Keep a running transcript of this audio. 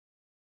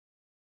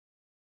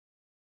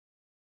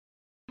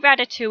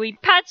Ratatouille,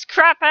 Pat's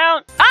crap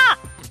out. Ah!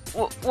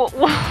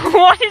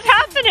 What is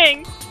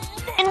happening?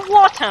 In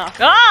water.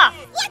 Ah!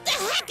 What the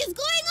heck is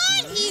going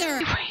on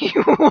here?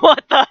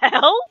 What the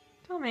hell?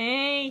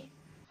 Tommy.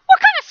 What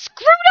kind of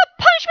screwed up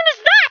punishment is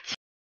that?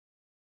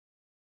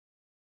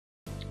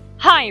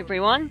 Hi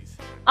everyone,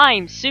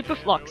 I'm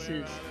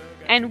SuperFloxes,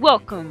 and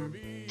welcome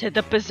to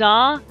the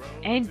Bazaar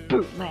and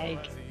Bootleg.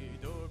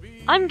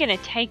 I'm gonna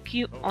take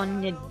you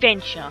on an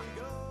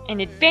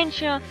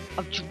adventure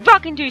of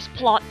drug-induced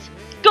plots,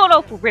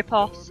 god-awful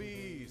rip-offs,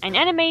 and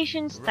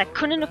animations that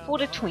couldn't afford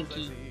a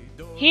Twinkie.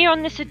 Here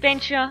on this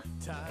adventure,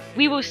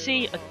 we will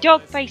see a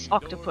dog-faced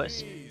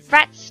octopus,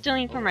 rats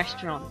stealing from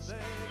restaurants,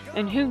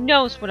 and who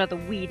knows what other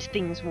weird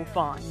things we'll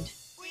find.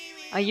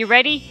 Are you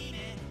ready?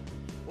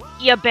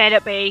 You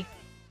better be.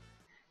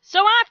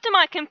 So after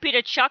my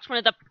computer chucked one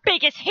of the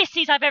biggest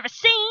hissies I've ever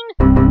seen,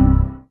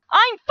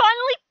 I'm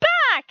finally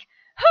back!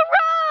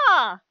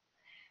 Hurrah!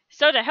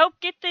 So to help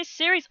get this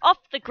series off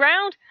the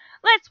ground,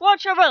 let's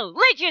watch a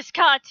religious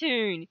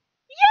cartoon!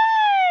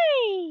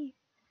 Yay!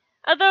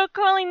 Although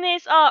calling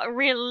this a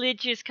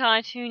religious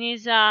cartoon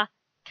is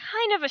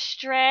kind of a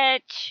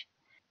stretch.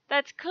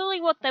 That's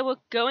clearly what they were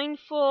going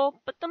for,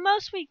 but the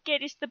most we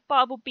get is the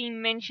Bible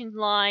being mentioned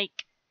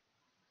like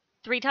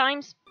 3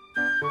 times.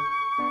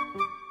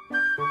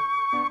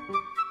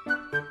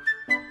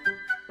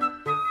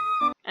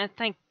 And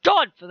thank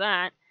God for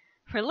that.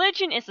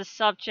 Religion is a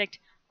subject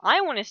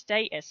I want to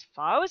stay as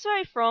far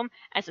away from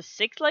as a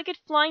 6-legged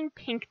flying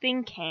pink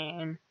thing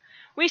can.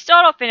 We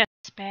start off in a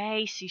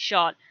spacey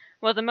shot,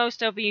 where the most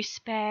overused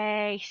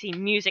spacey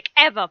music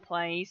ever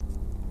plays.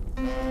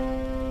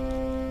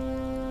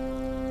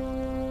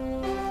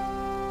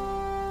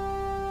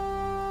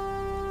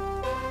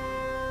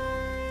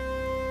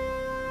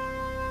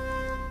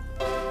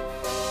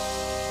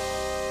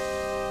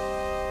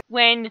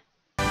 When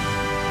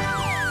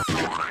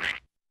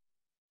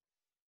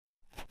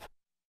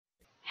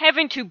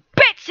Heaven to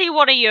Betsy,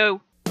 what are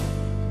you?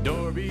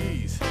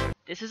 Dorbees.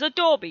 This is a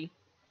Dorbee.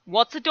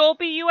 What's a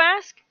Dorbee, you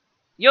ask?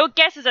 Your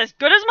guess is as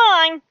good as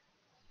mine.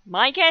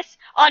 My guess?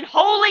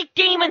 Unholy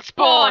demon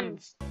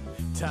spawns!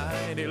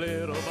 Tiny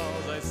little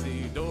balls I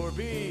see,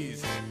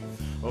 Dorbees.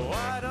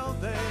 Why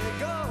don't they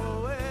go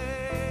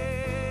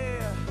away?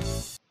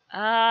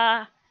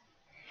 The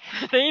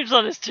theme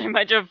song is too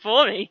much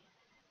for me.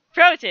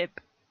 Pro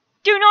tip.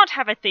 Do not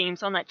have a theme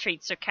song that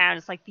treats your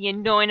characters like the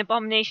annoying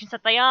abominations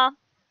that they are.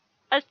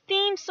 A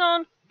theme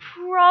song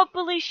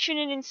probably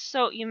shouldn't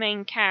insult your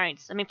main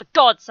characters. I mean, for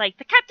God's sake,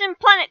 the Captain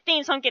Planet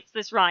theme song gets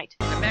this right.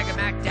 The Mega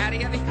Mac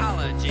Daddy of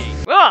Ecology.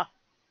 Ugh!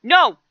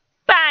 No!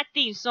 Bad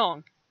theme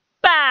song!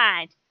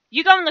 Bad!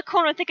 You go in the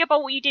corner and think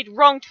about what you did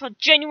wrong to a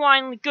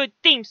genuinely good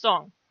theme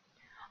song.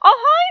 Oh,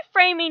 hi,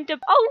 framing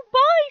device. Oh,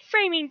 bye,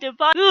 framing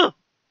device. Ugh!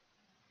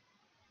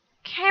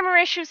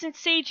 Camera issues in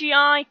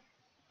CGI.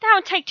 That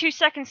would take 2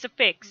 seconds to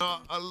fix.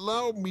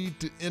 Allow me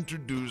to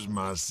introduce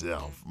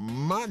myself.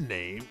 My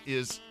name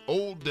is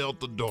Old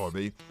Delta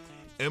Dorbee,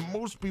 and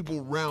most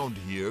people around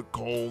here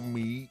call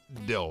me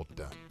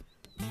Delta.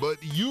 But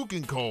you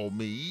can call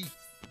me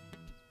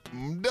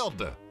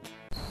Delta.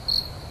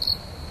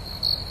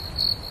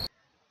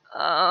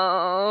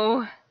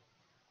 Oh,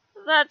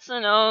 that's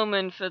an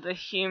omen for the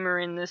humor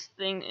in this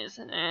thing,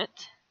 isn't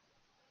it?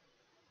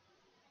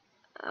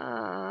 Hey,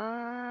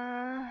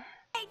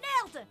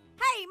 Delta!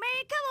 Hey,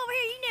 man, come over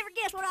here. You never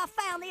guessed what I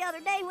found the other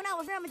day when I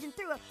was rummaging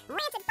through a rancid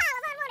pile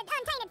of unwanted,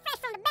 untainted flesh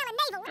from the belly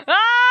navel.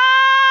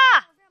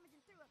 Ah!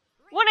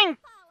 What in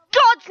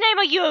God's name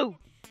are you?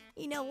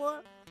 You know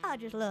what? I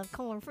just love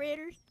corn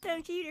fritters.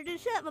 Don't you?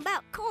 There's just something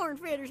about corn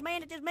fritters,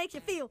 man. It just makes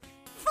you feel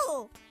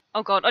full.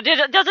 Oh God!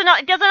 It doesn't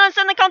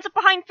understand the concept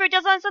behind food.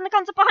 Doesn't understand the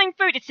concept behind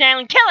food. It's an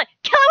alien. Kill it!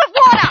 Kill it with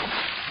water!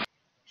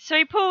 So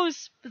he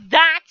pulls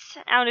that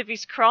out of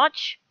his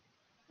crotch.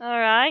 All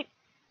right.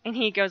 And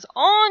he goes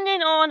on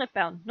and on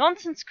about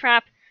nonsense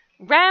crap,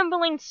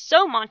 rambling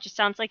so much it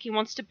sounds like he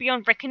wants to be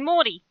on Rick and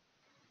Morty.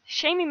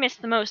 Shame he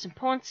missed the most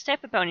important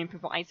step about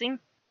improvising.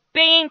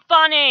 Being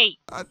funny!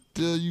 I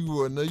tell you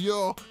what, now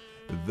y'all,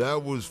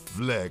 that was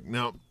Fleck.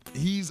 Now,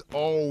 he's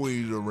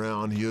always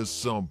around here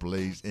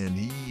someplace, and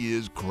he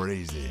is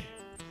crazy.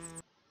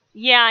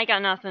 Yeah, I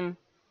got nothing.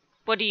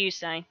 What do you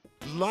say?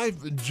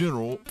 Life in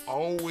general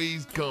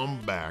always come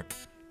back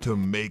to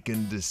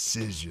making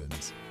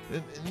decisions.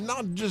 And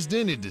not just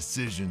any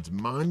decisions,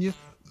 mind you.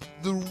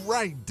 The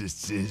right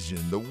decision.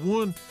 The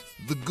one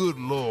the good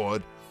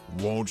Lord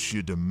wants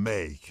you to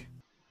make.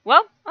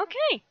 Well,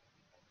 okay.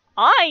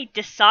 I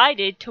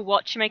decided to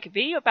make a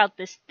video about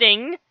this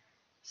thing.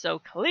 So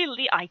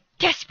clearly I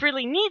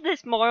desperately need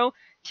this moral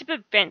to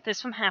prevent this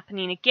from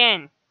happening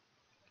again.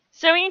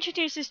 So he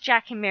introduces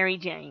Jack and Mary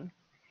Jane.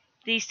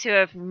 These two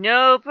have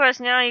no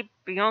personality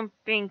beyond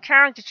being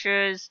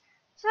caricatures,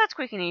 so that's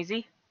quick and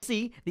easy.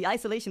 See, the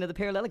isolation of the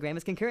parallelogram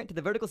is concurrent to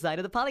the vertical side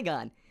of the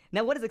polygon.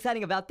 Now what is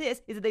exciting about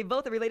this is that they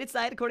both are related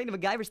side according to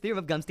MacGyver's theorem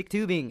of gumstick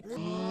tubing.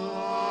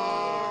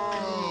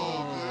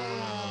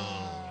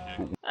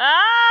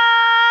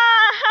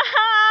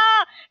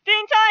 The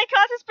entire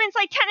class has been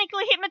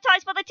satanically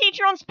hypnotized by the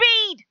teacher on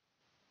speed!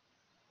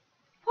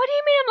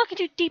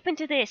 too deep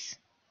into this.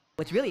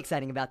 What's really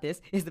exciting about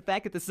this is the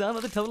fact that the sum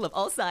of the total of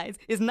all sides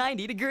is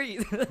 90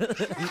 degrees.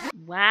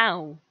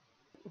 Wow.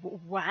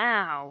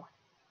 Wow.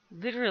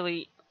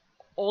 Literally,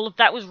 all of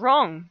that was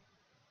wrong.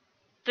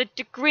 The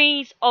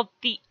degrees of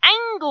the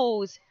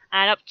angles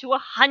add up to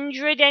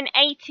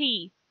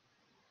 180.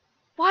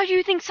 Why do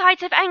you think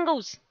sides have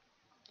angles?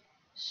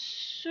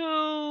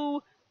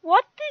 So,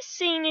 what this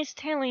scene is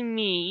telling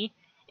me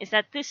is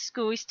that this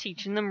school is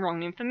teaching them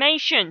wrong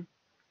information.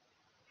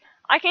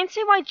 I can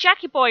see why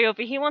Jackie Boy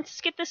over here wants to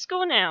skip the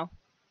school now.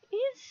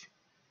 Is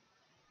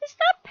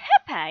that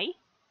Pepe?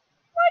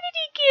 Why did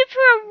he give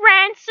her a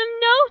ransom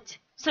note?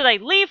 So they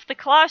leave the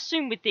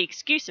classroom with the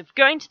excuse of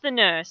going to the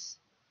nurse.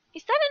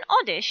 Is that an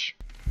oddish?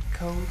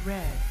 Code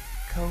red.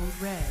 Code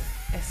red.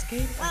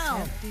 Escape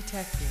attempt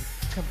detected.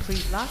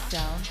 Complete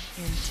lockdown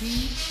in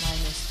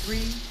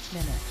T-3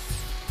 minutes.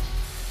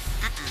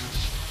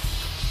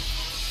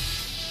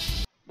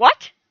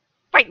 What?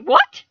 Wait,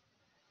 what?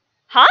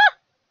 Huh?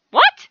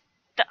 What?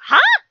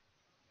 Huh?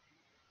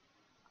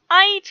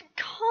 I'd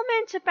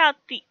comment about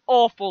the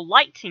awful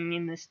lighting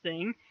in this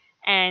thing,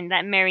 and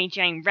that Mary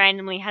Jane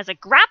randomly has a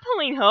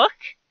grappling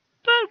hook,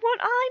 but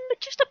what I'm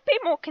just a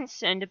bit more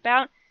concerned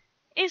about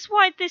is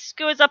why this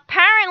school is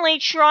apparently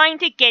trying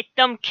to get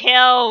them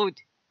killed.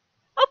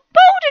 A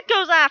boulder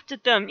goes after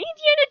them,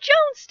 Indiana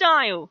Jones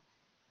style.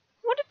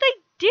 What if they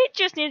did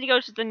just need to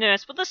go to the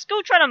nurse? Will the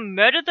school try to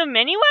murder them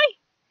anyway?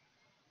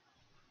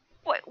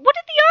 What are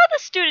the other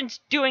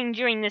students doing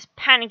during this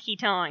panicky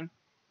time?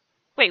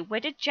 Wait, where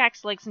did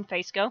Jack's legs and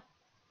face go?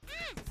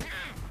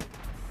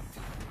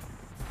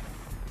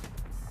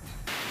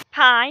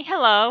 Hi,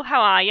 hello,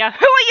 how are ya?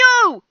 Who are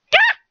you?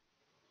 Gah!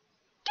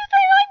 Do the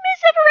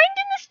nightmares ever end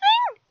in this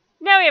thing?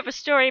 Now we have a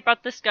story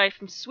about this guy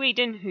from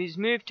Sweden who's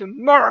moved to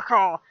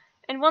America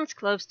and wants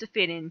clothes to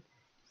fit in.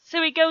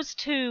 So he goes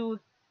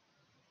to...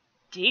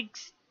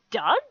 Dig's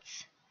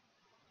Duds?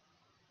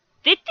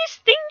 Did this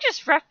thing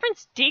just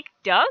reference Dig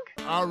Dug?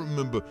 I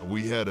remember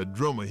we had a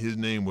drummer, his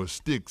name was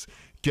Sticks,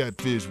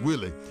 Catfish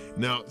Willie.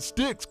 Now,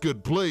 Sticks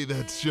could play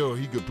that show,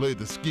 he could play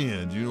the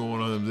skins, you know what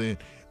I'm saying?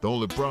 The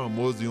only problem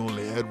was he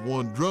only had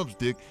one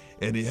drumstick,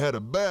 and he had a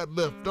bad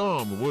left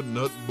arm, it wasn't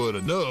nothing but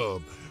a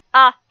nub.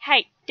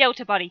 Hey,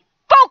 Delta Buddy,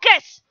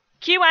 focus!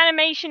 Cue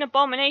animation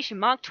abomination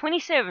Mark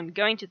 27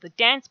 going to the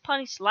dance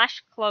party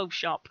 / clothes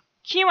shop.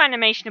 Cue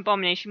animation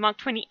abomination Mark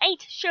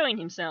 28 showing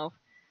himself.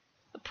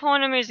 The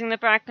point I'm using the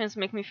backgrounds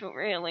make me feel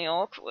really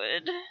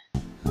awkward.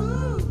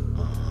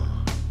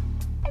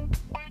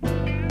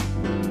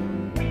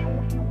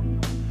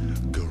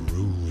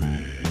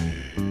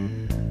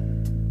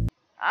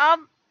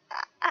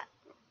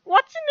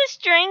 What's in this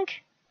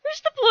drink?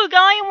 Who's the blue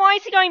guy and why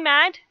is he going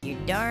mad? You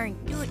darn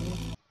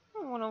tootin'. I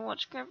want to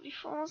watch Gravity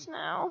Falls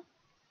now.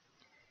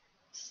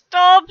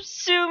 Stop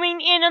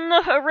zooming in on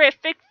the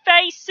horrific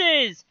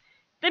faces!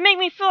 They make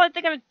me feel like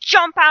they're gonna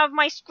jump out of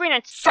my screen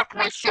and suck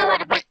my soul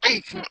out of my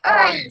aching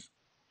eyes!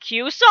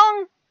 Cue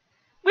song!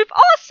 With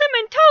awesome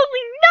and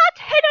totally not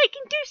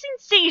headache-inducing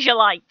seizure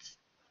lights!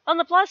 On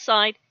the plus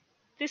side,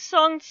 this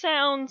song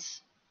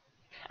sounds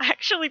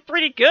actually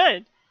pretty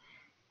good.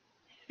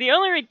 The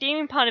only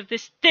redeeming part of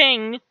this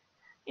thing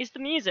is the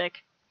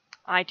music.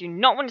 I do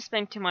not want to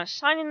spend too much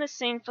time in this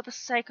scene for the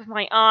sake of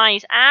my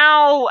eyes.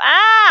 Ow!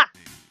 Ah!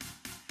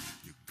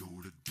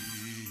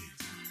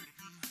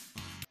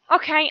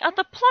 Okay, are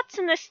the plots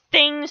in this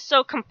thing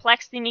so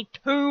complex they need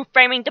 2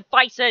 framing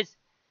devices?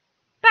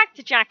 Back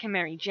to Jack and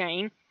Mary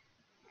Jane.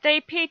 They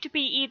appear to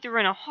be either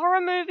in a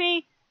horror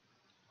movie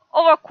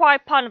or a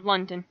quiet part of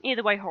London.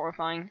 Either way,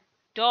 horrifying.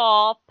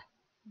 Stop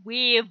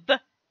with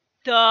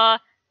the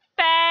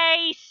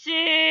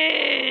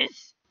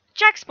faces!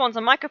 Jack spawns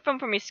a microphone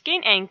from his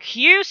skin and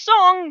cue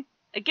song!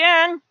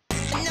 Again.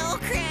 No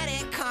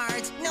credit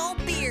cards, no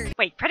beer.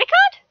 Wait, credit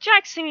card?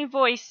 Jack's singing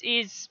voice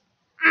is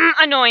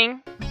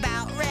annoying.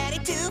 About ready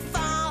to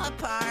fall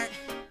apart.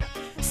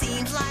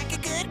 Seems like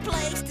a good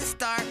place to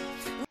start.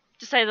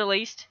 To say the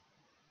least.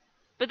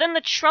 But then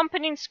the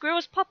trumpeting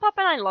squirrels pop up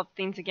and I love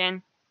things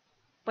again.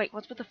 Wait,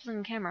 what's with the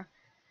flipping camera?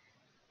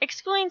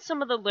 Excluding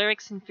some of the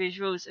lyrics and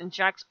visuals and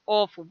Jack's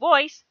awful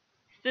voice,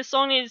 this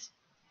song is,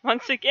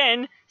 once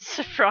again,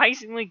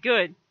 surprisingly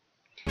good.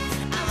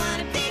 I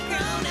wanna be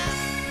grown up,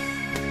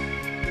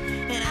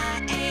 and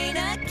I ain't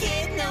a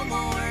kid no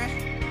more.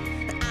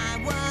 But I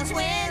was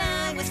when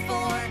I was 4,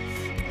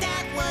 but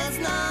that was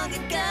long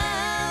ago.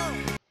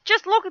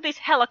 Just look at these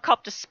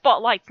helicopter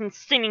spotlights and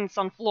singing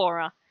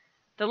Sunflora.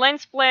 The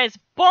lens flares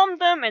bomb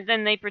them and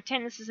then they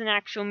pretend this is an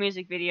actual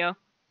music video.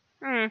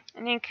 And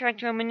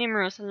incorrect Roman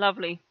numerals are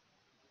lovely.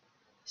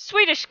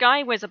 Swedish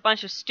guy wears a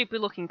bunch of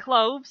stupid looking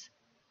clothes.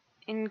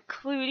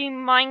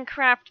 Including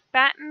Minecraft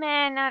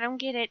Batman, I don't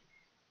get it.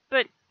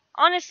 But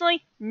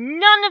honestly,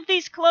 none of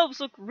these clothes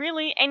look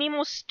really any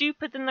more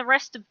stupid than the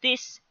rest of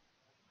this.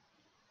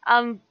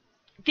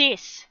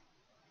 This.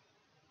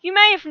 You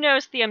may have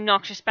noticed the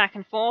obnoxious back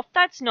and forth,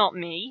 that's not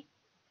me.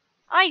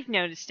 I've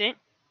noticed it,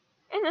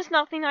 and there's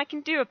nothing I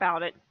can do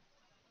about it.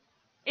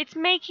 It's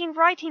making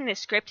writing this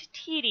script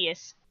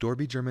tedious.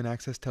 Dorby German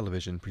Access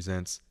Television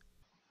presents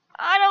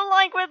I don't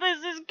like where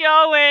this is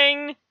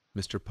going.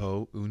 Mr.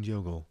 Poe und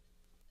Jogel.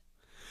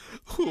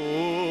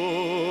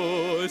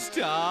 Who's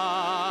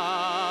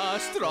the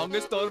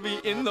strongest Dorby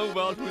in the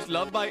world who's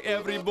loved by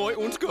every boy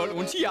und girl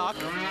und yak?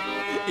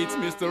 It's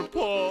Mr.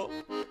 Poe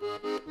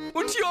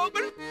und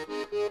Jogel.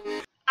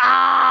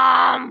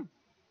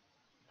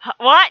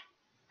 What?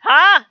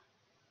 Huh?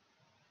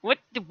 What?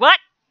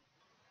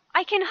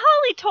 I can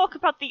hardly talk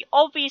about the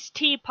obvious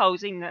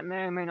T-posing that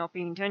may or may not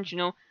be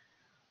intentional,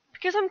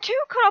 because I'm too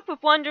caught up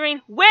with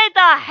wondering where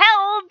the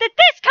hell did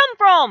this come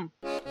from?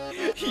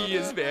 He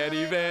is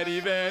very, very,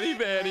 very,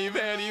 very,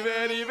 very,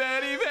 very,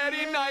 very,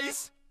 very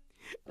nice.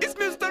 It's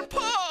Mr.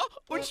 Poe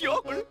und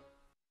Jogel.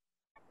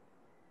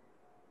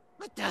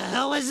 What the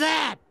hell was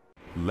that?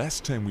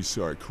 Last time we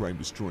saw a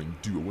crime-destroying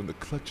duo in the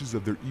clutches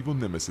of their evil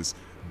nemesis,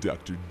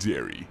 Dr.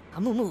 Derry.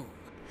 Moo.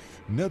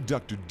 Now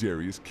Dr.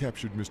 Derry has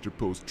captured Mr.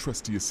 Poe's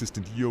trusty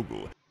assistant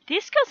Jogel.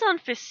 This goes on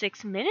for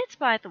 6 minutes,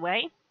 by the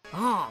way.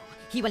 Oh,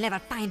 he will never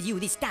find you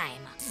this time.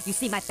 You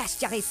see, my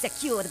pasture is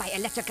secured by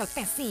electrical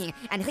fencing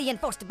and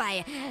reinforced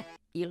by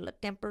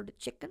ill-tempered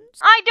chickens.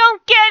 I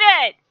don't get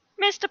it!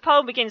 Mr.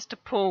 Poe begins to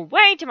pull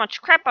way too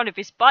much crap out of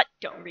his butt.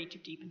 Don't read too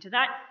deep into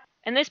that.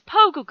 And this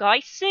Pogo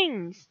guy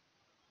sings.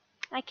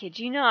 I kid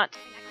you not.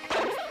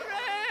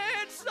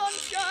 Red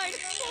sunshine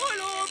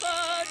all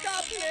over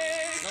the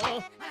place.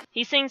 Oh.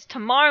 He sings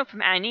Tomorrow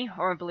from Annie,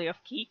 horribly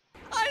off-key.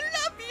 I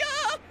love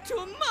ya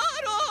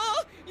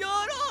tomorrow. You're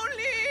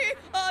only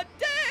a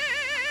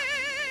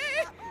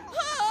day.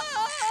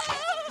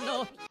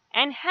 No.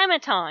 And Hammer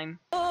Time.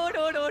 Oh,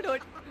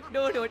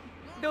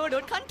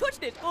 no, can't touch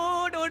this.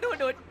 Oh, no,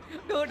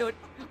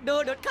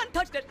 can't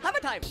touch this. Hammer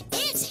time.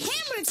 It's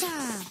hammer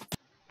time.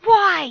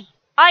 Why?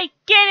 I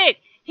get it!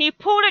 He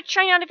pulled a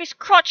train out of his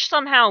crotch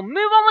somehow.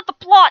 Move on with the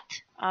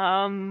plot!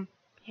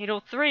 Hit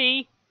all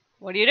 3.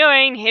 What are you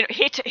doing?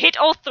 Hit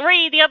all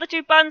 3! The other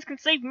 2 buttons can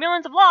save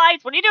millions of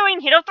lives! What are you doing?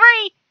 Hit all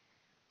 3!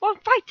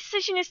 What right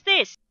decision is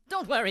this?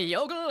 Don't worry,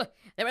 Jogel.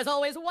 There is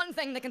always one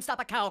thing that can stop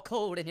a cow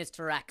cold in his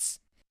tracks.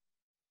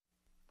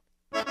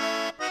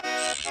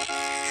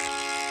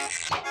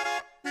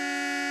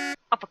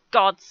 Oh, for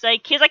God's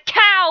sake, here's a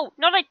cow!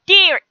 Not a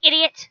deer,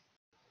 idiot!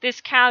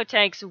 This cow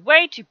takes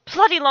way too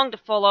bloody long to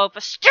fall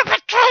over.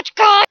 Stupid coach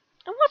guy!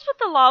 And what's with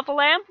the lava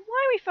lamp?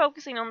 Why are we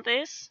focusing on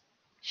this?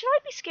 Should I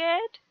be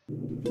scared?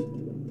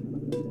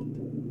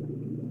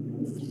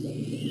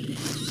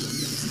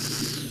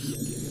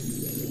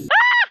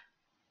 Ah!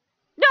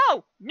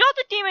 No! Not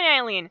the demon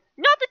alien!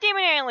 Not the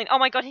demon alien! Oh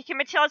my god, he can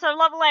materialize out of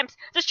lava lamps!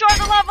 Destroy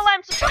the lava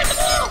lamps! Destroy them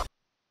all!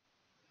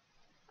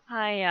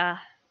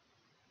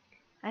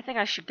 I think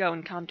I should go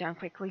and calm down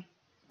quickly.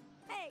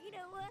 Hey, you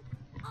know what?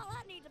 All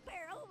I need is a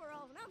pair of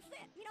overalls and I'm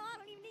set. You know, I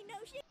don't even need no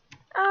shit.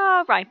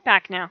 Right,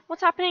 back now.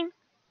 What's happening?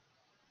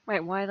 Wait,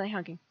 why are they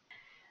hugging?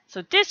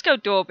 So Disco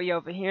Dorby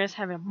over here is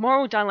having a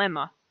moral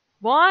dilemma.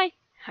 Why?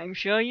 I'm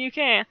sure you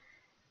can.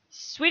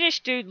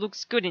 Swedish dude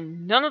looks good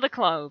in none of the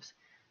clothes.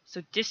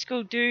 So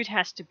Disco dude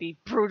has to be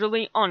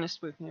brutally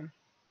honest with him.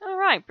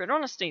 Alright, but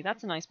honesty,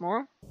 that's a nice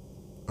moral.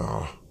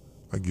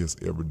 I guess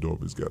every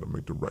Dorby's gotta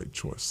make the right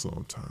choice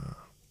sometime.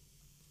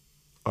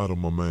 Otto,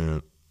 my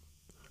man,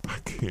 I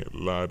can't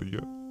lie to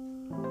you.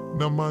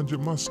 Now, mind you,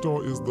 my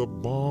store is the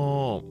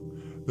bomb.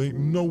 There ain't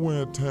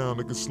nowhere in town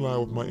that can slide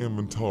with my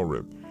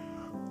inventory.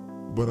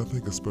 But I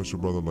think a special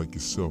brother like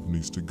yourself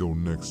needs to go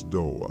next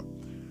door.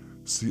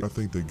 See, I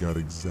think they got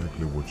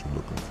exactly what you're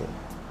looking for.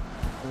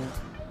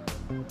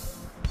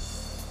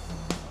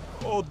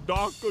 Oh,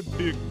 Doctor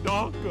Dick,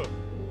 Doctor.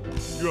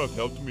 You have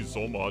helped me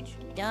so much.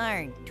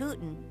 Darn,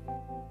 tootin'.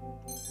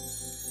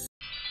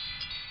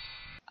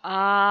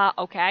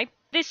 Okay.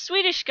 This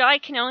Swedish guy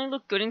can only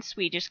look good in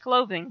Swedish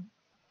clothing.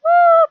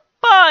 Oh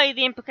boy,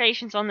 the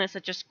implications on this are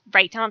just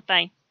great, aren't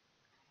they?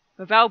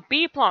 With our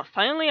B plot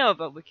finally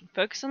over, we can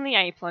focus on the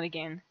A plot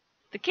again.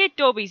 The kid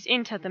Dorby's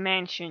into the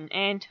mansion,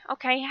 and,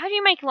 okay, how do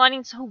you make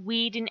lighting so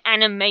weird in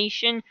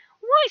animation?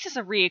 Why is this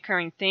a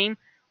reoccurring theme?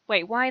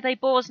 Wait, why are they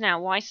boars now?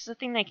 Why is this a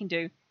thing they can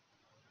do?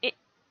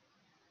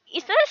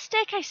 Is that a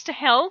staircase to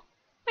hell?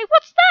 Wait,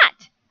 what's that?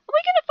 Are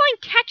we gonna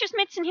find catcher's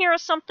mitts in here or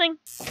something?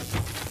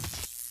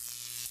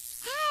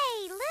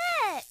 Hey,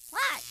 look!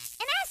 What?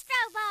 An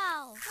astro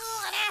ball!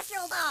 Oh, an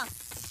astro ball!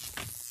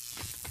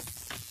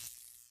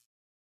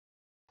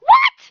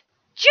 What?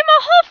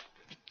 Jimmerhoff?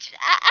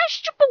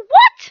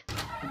 What?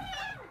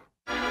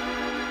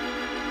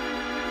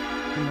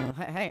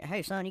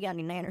 Hey, son, you got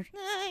any nanners?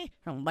 Hey.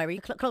 Oh, baby,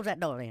 you close that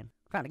door then.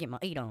 Trying to get my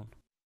eat on.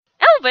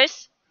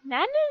 Elvis?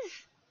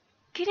 Nana's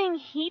getting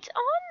heat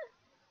on?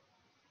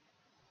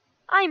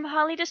 I'm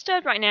highly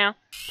disturbed right now.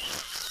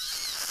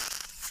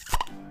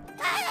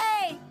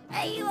 Hey!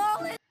 Hey, you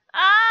all in?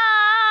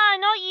 Ah,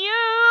 not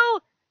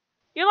you!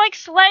 You're like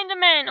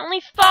Slenderman,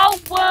 only far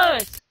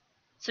worse.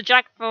 So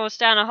Jack falls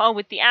down a hole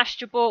with the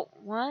astral ball.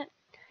 What?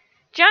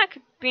 Jack,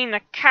 being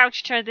the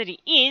couch turd that he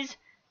is,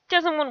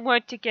 doesn't want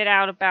word to get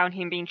out about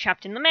him being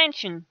trapped in the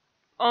mansion.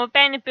 Or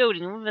abandoned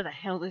building, whatever the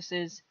hell this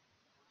is.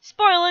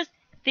 Spoilers,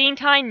 the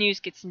entire news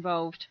gets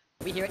involved.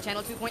 We here at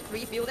Channel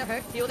 2.3 feel their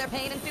hurt, feel their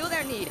pain, and feel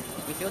their need.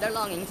 We feel their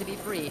longing to be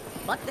free.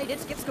 But they did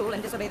skip school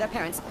and disobey their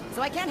parents,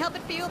 so I can't help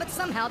but feel that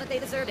somehow that they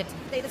deserved it.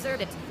 They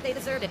deserved it. They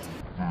deserved it.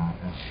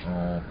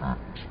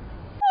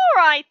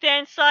 Alright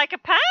then,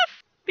 psychopath!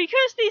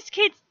 Because these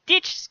kids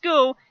ditched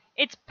school,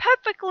 it's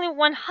perfectly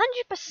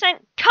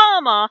 100%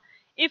 karma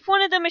if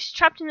one of them is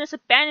trapped in this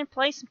abandoned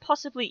place and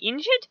possibly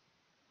injured.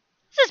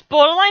 This is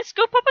borderline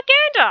school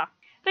propaganda!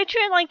 They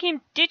treat it like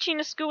him ditching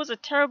the school was a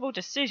terrible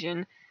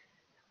decision,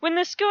 when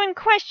the school in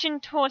question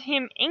taught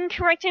him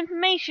incorrect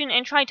information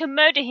and tried to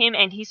murder him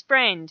and his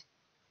friend.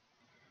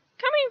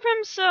 Coming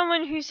from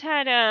someone who's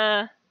had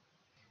a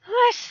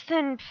less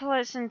than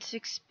pleasant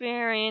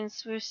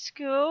experience with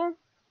school,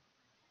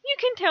 you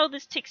can tell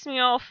this ticks me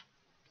off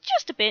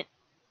just a bit.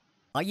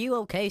 Are you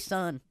okay,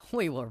 son?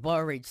 We were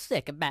worried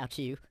sick about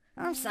you.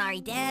 I'm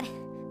sorry, Dad.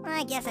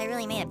 I guess I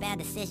really made a bad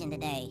decision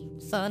today.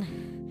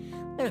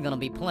 Son, there's gonna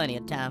be plenty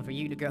of time for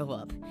you to grow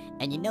up.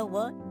 And you know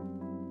what?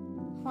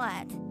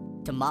 What?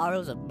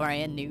 Tomorrow's a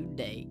brand new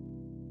day.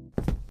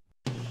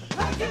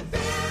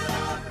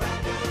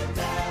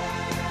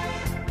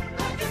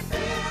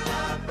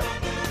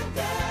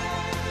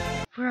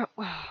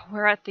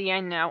 We're at the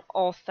end now.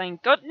 Oh,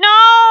 thank God.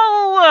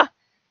 No!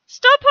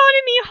 Stop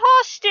holding me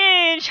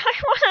hostage! I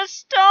wanna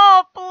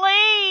stop,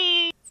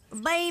 please!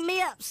 Bail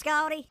me up,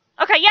 Scotty.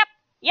 Okay,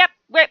 yep,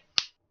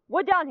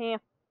 we're done here.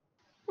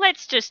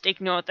 Let's just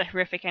ignore the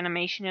horrific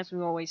animation as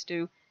we always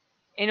do.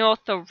 In all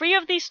three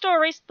of these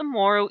stories, the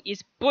moral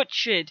is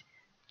butchered.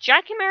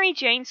 Jack and Mary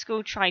Jane's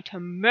school tried to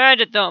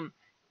murder them,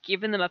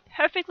 giving them a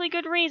perfectly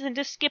good reason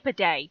to skip a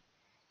day.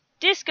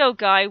 Disco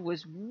Guy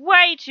was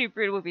way too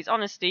brutal with his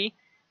honesty,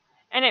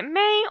 and it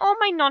may or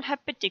may not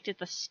have predicted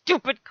the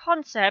stupid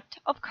concept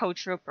of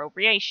cultural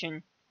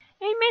appropriation.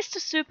 And Mr.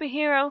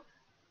 Superhero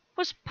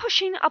was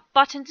pushing a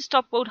button to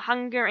stop world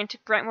hunger and to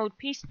grant world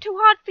peace too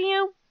hard for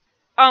you?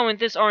 Oh, and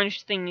this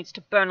orange thing needs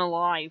to burn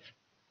alive.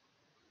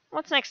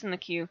 What's next in the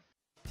queue?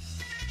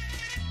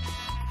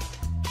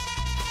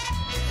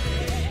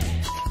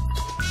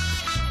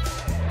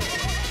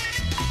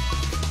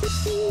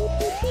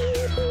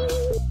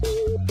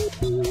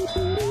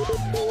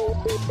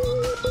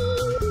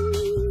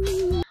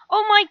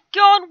 Oh my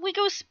God, we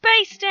go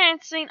space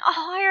dancing!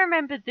 Oh, I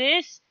remember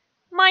this.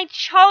 My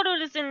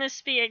childhood is in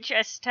this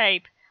VHS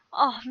tape.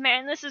 Oh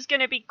man, this is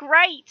gonna be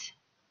great!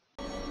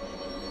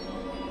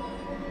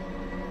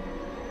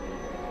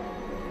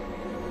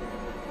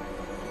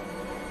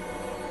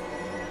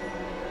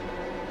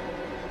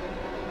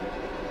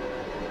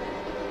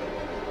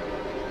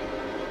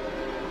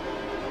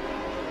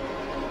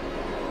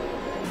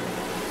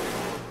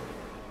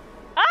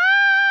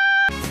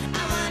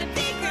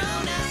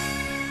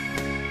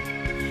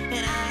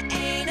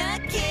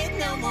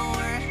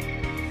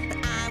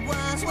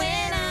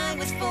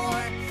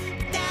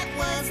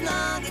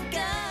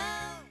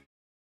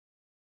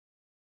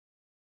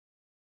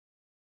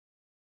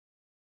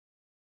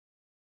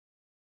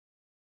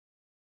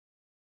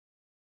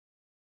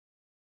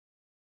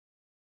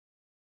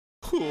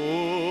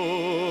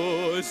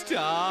 Oh,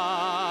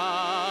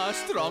 star,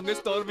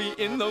 strongest Dorby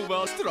in the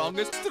world,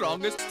 strongest.